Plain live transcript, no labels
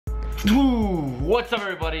What's up,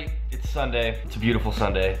 everybody? It's Sunday. It's a beautiful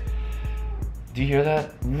Sunday. Do you hear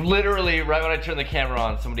that? Literally, right when I turn the camera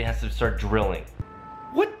on, somebody has to start drilling.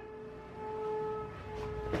 What?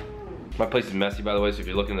 My place is messy, by the way, so if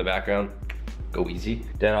you look in the background, go easy.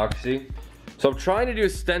 Democracy. So I'm trying to do a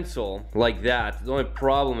stencil like that. The only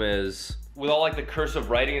problem is, with all like the cursive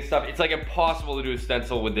writing and stuff, it's like impossible to do a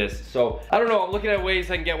stencil with this. So I don't know, I'm looking at ways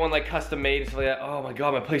I can get one like custom made and stuff like that. Oh my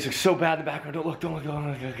God, my place looks so bad in the background. Don't look, don't look, don't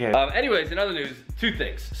look, okay. Anyways, in other news, two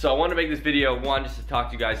things. So I wanted to make this video, one, just to talk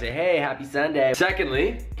to you guys, say, hey, happy Sunday.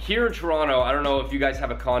 Secondly, here in Toronto, I don't know if you guys have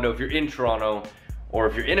a condo, if you're in Toronto, or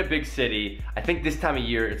if you're in a big city, I think this time of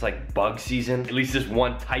year, it's like bug season. At least this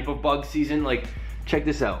one type of bug season. Like, check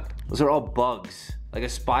this out. Those are all bugs. Like a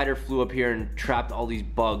spider flew up here and trapped all these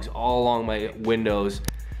bugs all along my windows.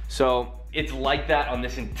 So it's like that on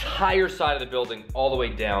this entire side of the building, all the way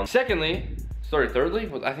down. Secondly, sorry, thirdly?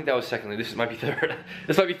 Well, I think that was secondly. This might be third.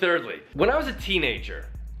 This might be thirdly. When I was a teenager,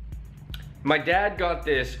 my dad got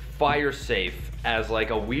this fire safe as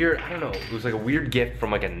like a weird, I don't know, it was like a weird gift from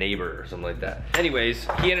like a neighbor or something like that. Anyways,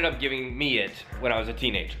 he ended up giving me it when I was a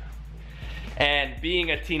teenager. And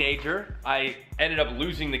being a teenager, I ended up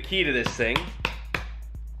losing the key to this thing.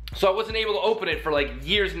 So I wasn't able to open it for like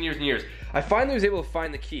years and years and years. I finally was able to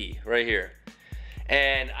find the key right here.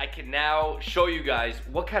 And I can now show you guys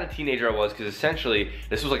what kind of teenager I was, because essentially,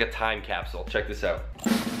 this was like a time capsule. Check this out.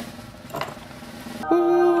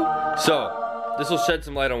 So, this will shed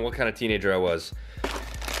some light on what kind of teenager I was.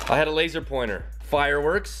 I had a laser pointer,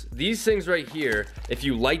 fireworks. These things right here, if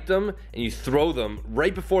you light them and you throw them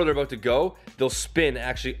right before they're about to go, they'll spin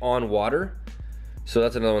actually on water. So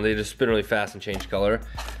that's another one. They just spin really fast and change color.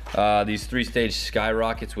 These 3-stage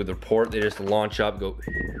skyrockets with a port, they just launch up, go.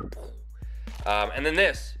 And then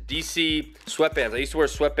this, DC sweatbands. I used to wear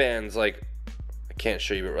sweatbands like, I can't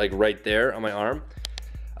show you, but like right there on my arm.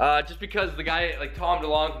 Just because the guy, like Tom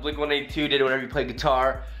DeLonge from Blink-182 did it whenever he played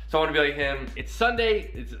guitar. So I want to be like him. It's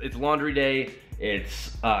Sunday, it's laundry day,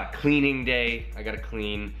 it's cleaning day. I gotta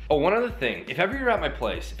clean. Oh, one other thing, if ever you're at my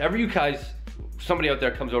place, if ever you guys, somebody out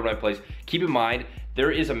there comes over to my place, keep in mind,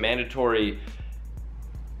 there is a mandatory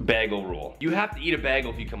bagel rule. You have to eat a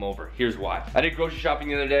bagel if you come over. Here's why. I did grocery shopping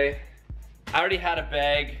the other day. I already had a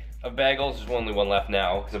bag of bagels. There's only one left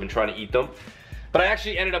now because I've been trying to eat them. But I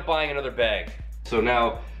actually ended up buying another bag. So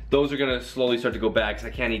now those are gonna slowly start to go back because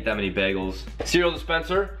I can't eat that many bagels. Cereal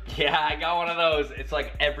dispenser, yeah, I got one of those. It's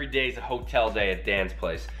like every day is a hotel day at Dan's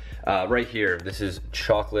place. Right here, this is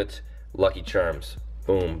chocolate Lucky Charms.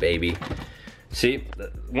 Boom, baby. See,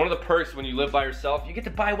 one of the perks when you live by yourself, you get to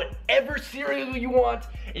buy whatever cereal you want,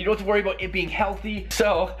 and you don't have to worry about it being healthy.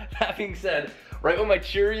 So, that being said, right when my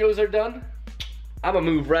Cheerios are done, I'm gonna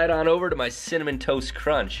move right on over to my Cinnamon Toast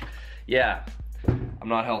Crunch. Yeah, I'm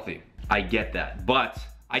not healthy. I get that, but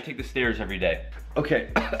I take the stairs every day. Okay.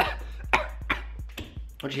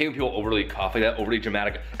 Don't you hate when people overly cough like that, overly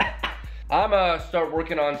dramatic? I'm gonna start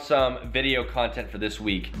working on some video content for this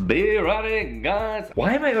week. Be running, guys.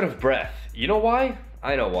 Why am I out of breath? You know why?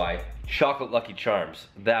 I know why. Chocolate Lucky Charms,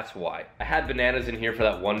 that's why. I had bananas in here for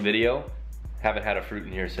that one video. Haven't had a fruit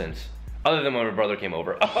in here since. Other than when my brother came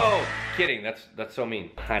over. Oh, kidding, that's so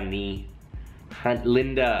mean. Honey,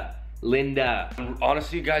 Linda.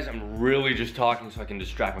 Honestly, guys, I'm really just talking so I can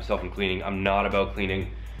distract myself from cleaning. I'm not about cleaning.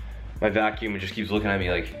 My vacuum just keeps looking at me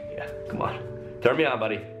like, yeah, come on. Turn me on,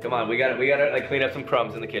 buddy. Come on, we gotta like clean up some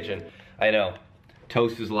crumbs in the kitchen. I know.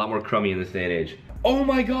 Toast is a lot more crummy in this day and age. Oh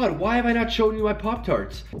my God, why have I not shown you my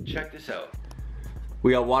Pop-Tarts? Check this out.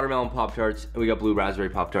 We got watermelon Pop-Tarts and we got blue raspberry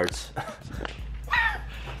Pop-Tarts.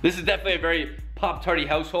 This is definitely a very Pop-Tarty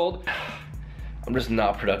household. I'm just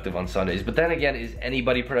not productive on Sundays. But then again, is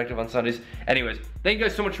anybody productive on Sundays? Anyways, thank you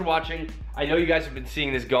guys so much for watching. I know you guys have been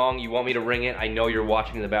seeing this gong. You want me to ring it. I know you're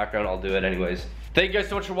watching in the background. I'll do it anyways. Thank you guys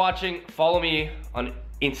so much for watching. Follow me on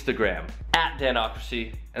Instagram,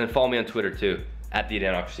 @Danocracy. And then follow me on Twitter too,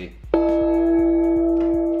 @TheDanocracy.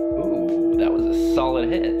 Ooh, that was a solid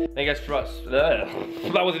hit. Thank you guys for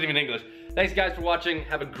that wasn't even English. Thanks guys for watching.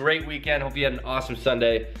 Have a great weekend. Hope you had an awesome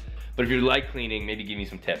Sunday. But if you like cleaning, maybe give me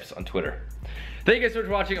some tips on Twitter. Thank you guys so much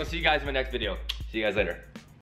for watching. I'll see you guys in my next video. See you guys later.